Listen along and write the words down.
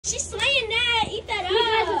She's slaying that. Eat that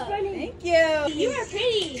up. Thank you. You are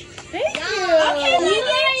pretty. Thank you. Okay, look,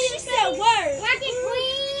 she said word. Rocket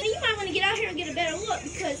queen. You might want to get out here and get a better look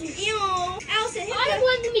because Allison hit all the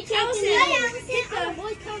boys gonna be chasing you. Allison, all the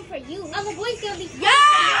boys coming for you. All the boys gonna be.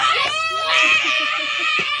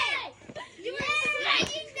 You were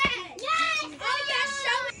slaying that. Yes. Oh yeah,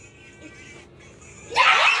 show it.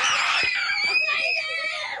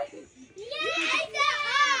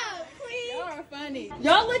 Y'all are funny.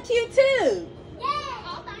 Y'all look cute too.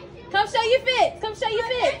 Oh, thank you. Come show your fits. Come show your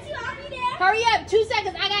fits. Thank you, I'll be there. Hurry up. 2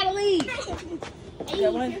 seconds. I gotta leave. We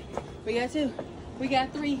got 1. We got 2. We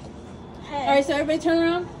got 3. All right, so everybody turn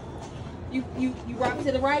around. You rock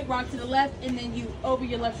to the right, rock to the left, and then you over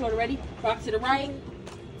your left shoulder. Ready? Rock to the right,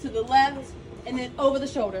 to the left, and then over the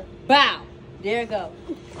shoulder. Bow. There you go.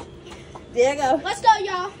 There you go. Let's go,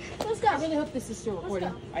 y'all. Let's go. I really hope this is still recording.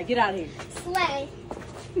 All right, get out of here. Slay.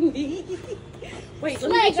 Wait, let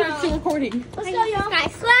me make sure it's still recording. Let's go, y'all.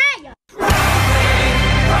 Slay.